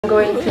I'm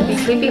going to be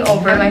sleeping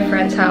over at my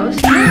friend's house.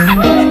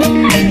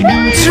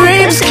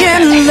 Dreams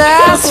can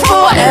last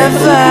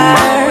forever.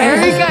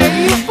 Erica, are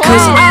you fine?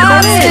 'Cause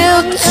I'm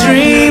still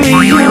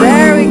dreaming.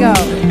 There we go.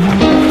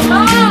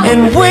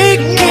 And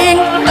waking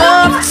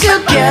up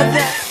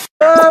together.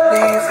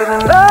 Lovely,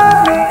 feeling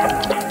lovely.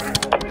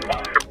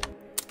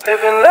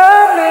 Living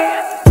lovely.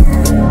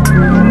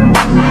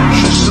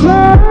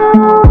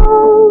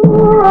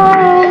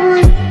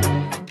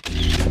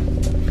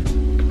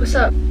 What's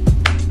up?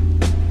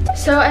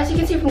 So as you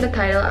can see from the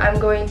title, I'm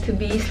going to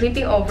be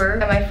sleeping over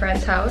at my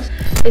friend's house.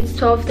 It's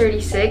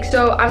 12:36,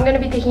 so I'm gonna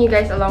be taking you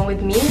guys along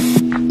with me.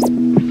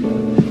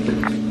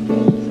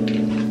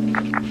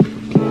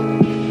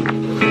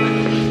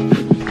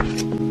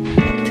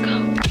 Let's go.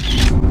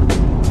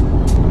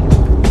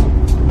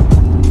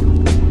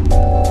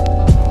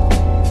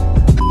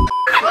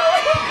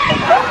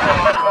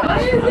 Why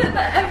is it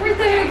that every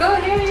time you go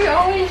here, you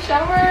always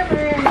shower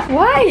first?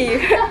 Why?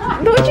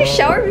 Don't you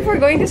shower before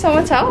going to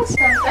someone's house?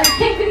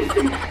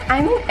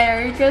 I'm in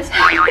Erica's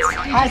house.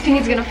 I think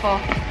it's gonna fall.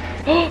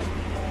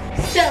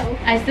 So,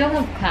 I still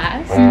have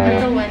class.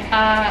 Until when?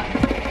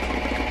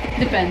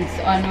 Depends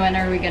on when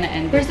are we gonna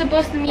end. We're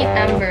supposed to meet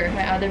Amber,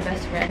 my other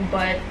best friend,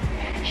 but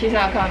she's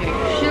not coming.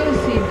 She'll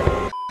see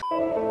that.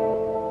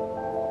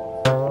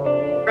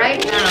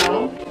 Right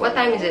now, what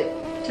time is it?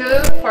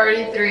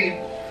 2:43.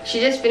 She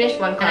just finished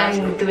one class.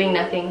 I'm doing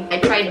nothing. I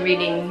tried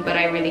reading, but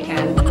I really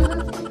can't.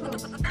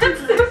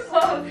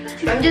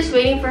 I'm just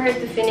waiting for her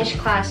to finish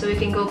class so we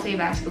can go play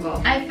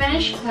basketball. I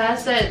finished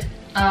class at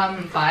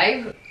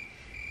 5.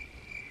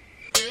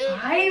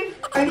 5?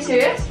 Are you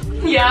serious?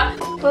 Yeah.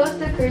 Close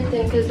the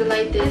curtain because the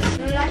light is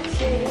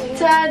relaxing.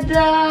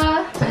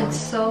 Ta-da! It's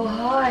so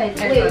hot.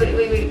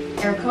 Wait.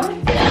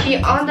 Aircon? She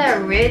on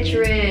that rich.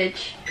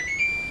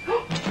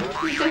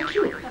 She's so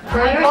cute.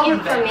 For your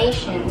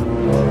information.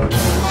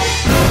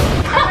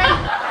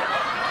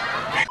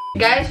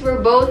 Guys,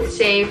 we're both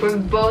safe.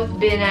 We've both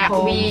been at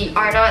home. We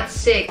are not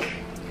sick.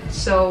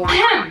 So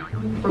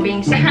we're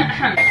being safe.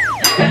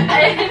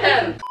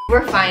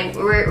 We're fine.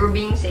 We're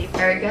being safe.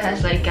 Erica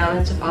has like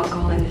gallons of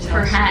alcohol in this For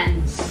house.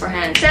 hands. For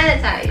hands.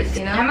 Sanitized,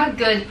 you know? I'm a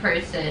good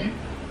person.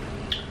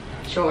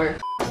 Sure.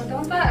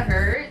 Don't that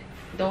hurt?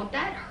 Don't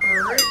that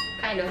hurt?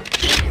 Kind of.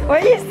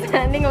 Why are you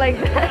standing like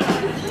that?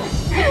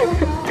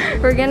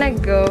 We're gonna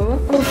go.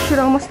 Oh shoot,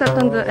 I almost stepped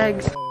on the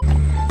eggs.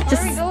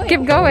 Just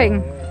keep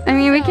going. I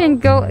mean, we can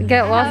go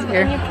get lost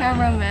here. Any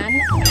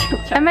cameraman?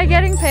 Am I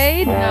getting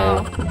paid?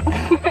 No.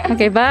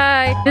 Okay,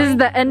 bye. This is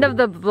the end of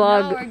the No,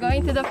 vlog. we're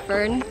going to the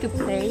Fern to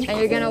play, and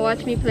you're gonna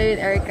watch me play with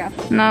Erica.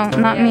 No,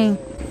 not Yes. me.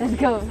 Let's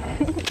go.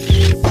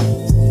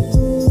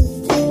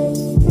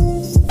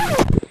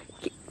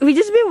 We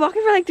just been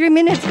walking for like 3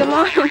 minutes. Come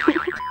on.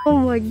 Oh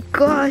my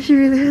gosh, you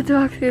really had to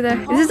walk through there.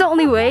 Is this the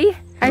only way?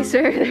 I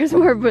swear, there's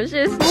more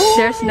bushes.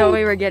 There's no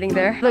way we're getting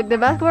there. Look, the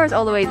basketball is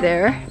all the way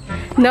there.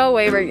 No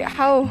way we're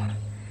How?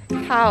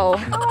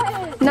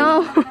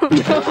 No.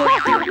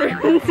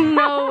 There's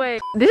no way.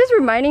 This is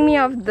reminding me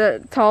of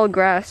the tall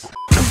grass.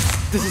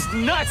 This is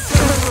nuts.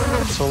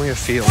 It's only a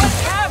field.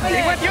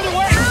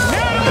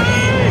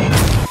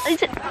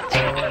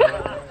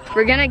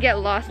 We're gonna get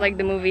lost like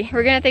the movie.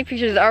 We're gonna take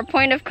pictures. Our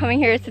point of coming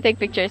here is to take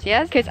pictures,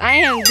 yes? Because I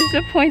am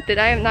disappointed.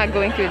 I am not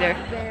going through there.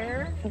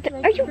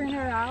 Are you? Turn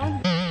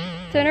around.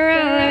 Turn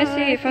around. Let me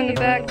see from the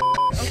back.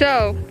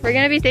 So, we're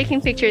gonna be taking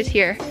pictures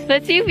here.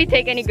 Let's see if we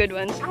take any good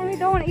ones. I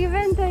don't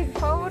even take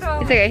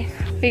photos. It's okay.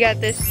 We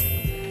got this.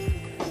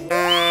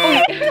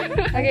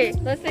 Okay,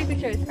 let's take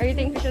pictures. Are you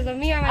taking pictures of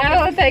me or am I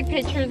will take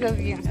pictures of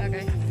you.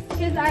 Okay.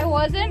 Because I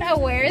wasn't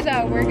aware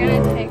that we're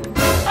gonna take.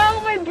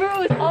 Oh, my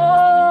bruise!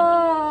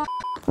 Oh!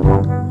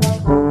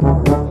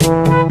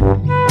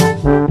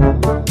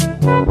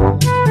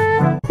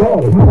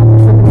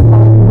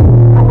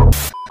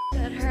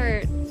 That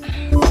hurt.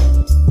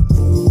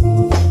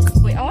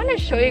 Wait, I want to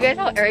show you guys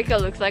how Erica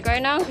looks like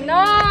right now.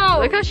 No!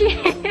 Look how she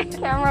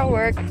camera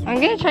work. I'm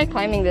gonna try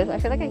climbing this. I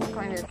feel like I can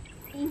climb it.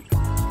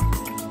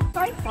 If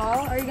I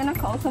fall, are you gonna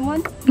call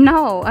someone?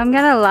 No, I'm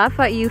gonna laugh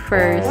at you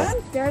first. What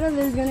I'm scared of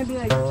is gonna be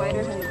like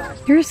spiders in the back.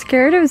 You're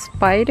scared of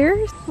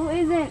spiders? Who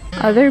isn't?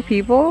 Other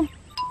people?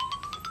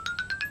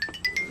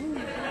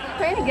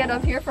 Trying to get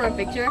up here for a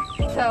picture.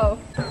 So,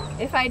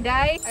 if I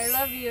die, I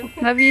love you.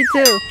 Love you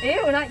too.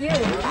 Ew, not you.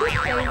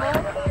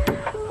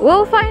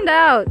 We'll find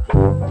out. Do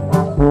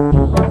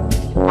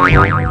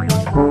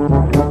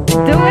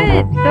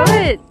it! Do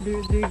it!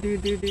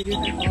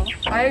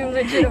 I'm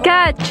legit.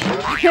 Catch!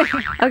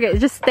 Okay,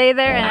 just stay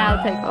there and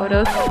I'll take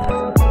photos.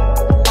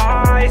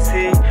 I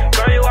see.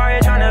 Girl, you are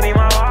trying to be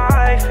my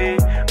wifey.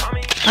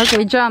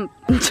 Okay, jump.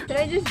 Should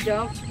I just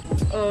jump?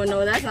 Oh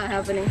no, that's not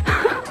happening.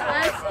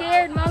 I'm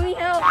scared. Mommy,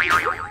 help.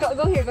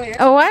 Go here, go here.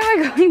 Oh, why am I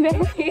going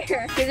there?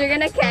 Here. Because you're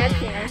gonna catch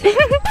me.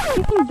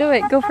 You can do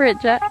it. Go for it,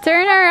 Jet.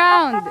 Turn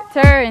around.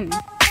 Turn.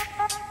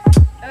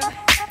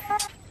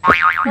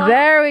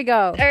 There we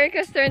go.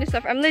 Erica's turn to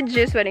suffer. I'm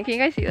legit sweating. Can you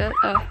guys see that?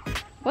 Oh.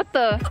 What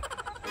the?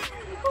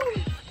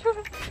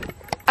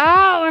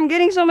 Ow, I'm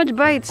getting so much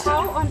bites.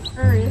 How on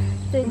earth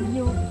did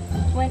you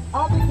went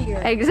up here?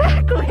 here.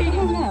 Exactly.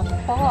 I'm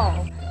gonna fall.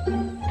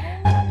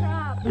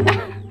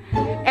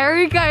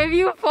 Erica, if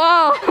you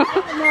fall.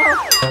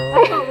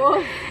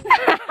 No.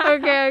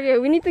 Okay,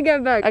 we need to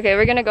get back. Okay,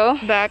 we're gonna go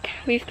back.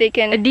 We've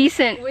taken a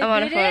decent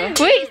amount of photos.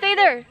 Wait, stay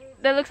there.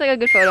 That looks like a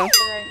good photo.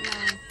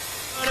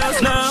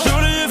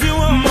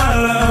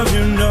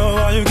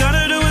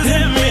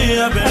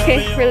 Okay,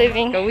 we're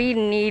leaving. We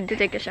need to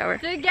take a shower.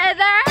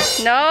 Together?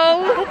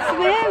 No. Let's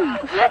swim.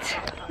 What?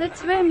 Let's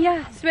swim.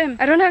 Yeah, swim.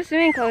 I don't have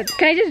swimming clothes.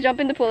 Can I just jump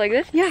in the pool like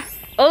this? Yeah.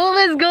 Oh,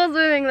 let's go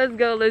swimming. Let's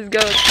go. Let's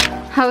go.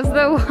 How's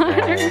the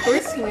water?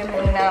 We're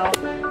swimming now.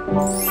 Can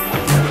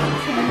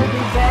it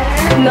be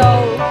better? No.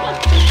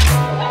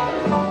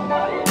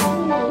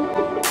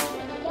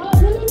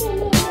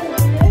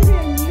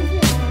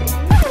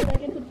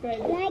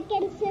 Like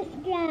and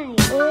subscribe.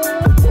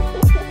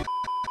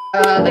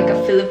 Like a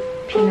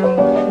Filipino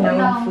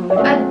food.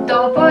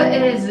 Adobo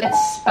it's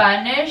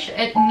Spanish.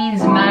 It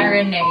means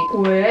marinate.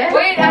 What?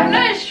 Wait, I'm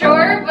not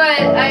sure, but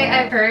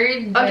I've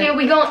heard. Okay,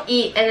 we gonna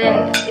eat and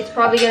then it's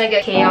probably gonna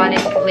get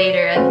chaotic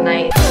later at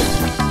night.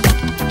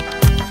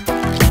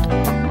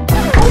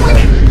 Oh my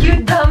god,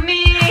 you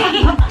dummy!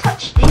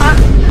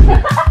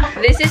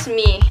 This is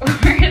me.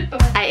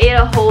 I ate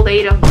a whole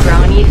plate of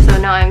brownies, so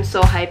now I'm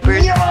so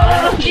hyper.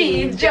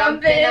 Keep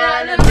jumping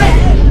out of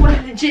bed.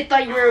 Legit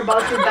thought you were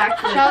about to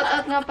backflip. Shout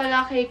out nga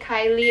pala kay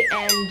Kylie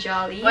and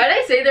Jolly. Why did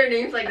I say their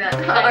names like that?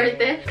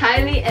 Arte?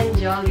 Kylie and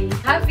Jolly.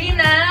 Happy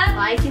na?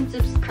 Like and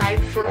subscribe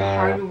for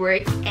hard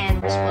work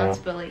and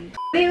responsibility.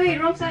 Wait,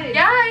 wrong side.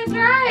 Yeah, it's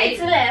right.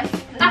 It's left.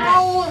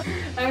 Ow!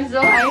 I'm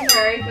so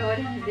hyper. What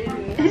did you do?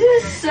 This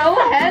is so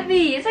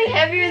heavy. It's like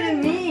heavier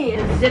than me.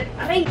 Zip.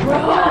 Ay, bro.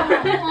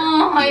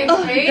 Oh, I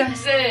hate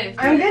this.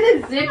 I'm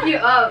gonna zip you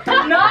up.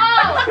 No!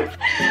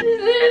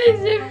 It's literally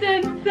zipped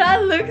in.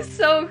 That looks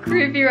so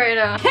creepy right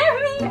now. Get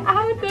me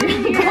out of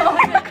here!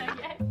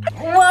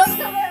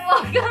 Welcome.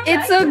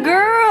 It's a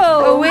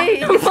girl. Oh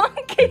wait,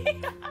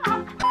 monkey.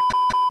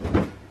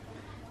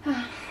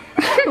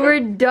 We're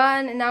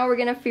done. Now we're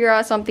gonna figure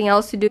out something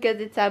else to do because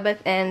it's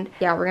Sabbath and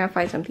yeah, we're gonna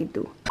find something to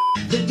do.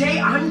 Today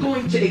I'm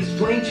going to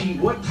explain to you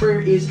what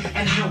prayer is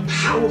and how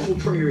powerful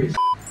prayer is.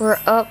 We're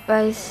up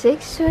by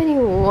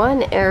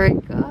 6:21,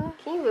 Erica.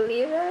 Can you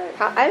believe that?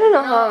 I don't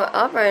know how I'm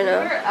up right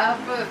now. We're up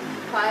at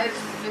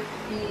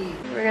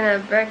 5:50. We're gonna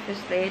have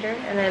breakfast later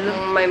and I look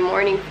at my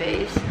morning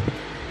face.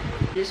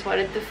 Just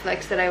wanted to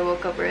flex that I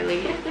woke up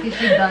early. If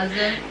she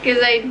doesn't.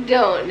 Because I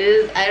don't.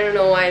 I don't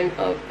know why I'm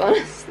up,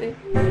 honestly.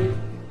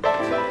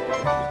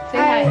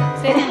 Say hi.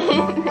 Say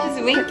hi.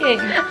 She's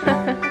winking.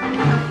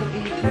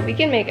 We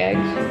can make eggs.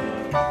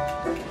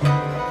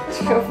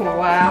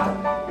 Wow.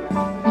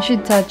 You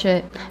should touch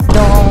it.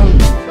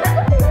 Don't.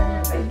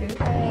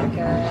 Hi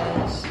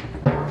guys.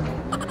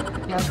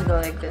 You have to go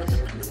like this.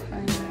 It's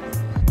fine.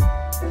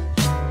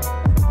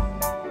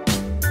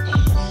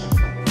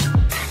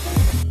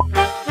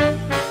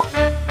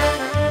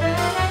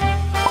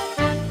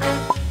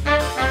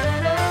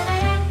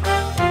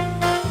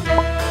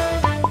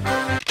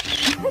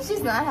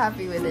 She's not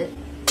happy with it.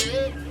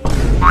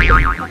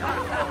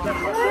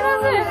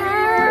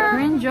 We're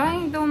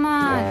enjoying too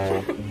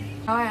much.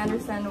 Now I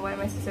understand why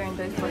my sister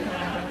enjoys working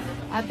on this.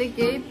 At the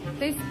gate,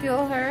 they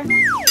steal her.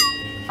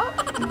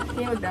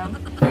 Kneel down.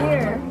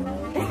 Here.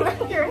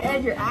 Not your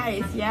head, your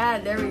eyes. Yeah,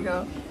 there we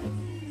go.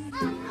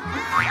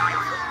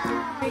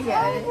 We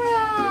got it.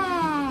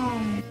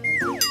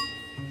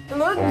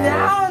 Look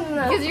down!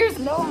 Because you're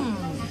slow.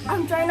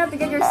 I'm trying not to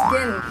get your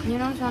skin. You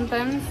know,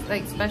 sometimes,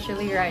 like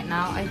especially right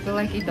now, I feel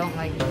like you don't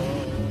like me.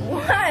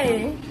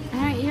 Why?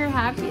 You're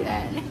happy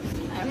that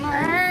I'm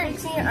hurt.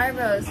 Fixing your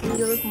eyebrows.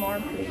 You look more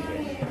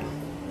prettier.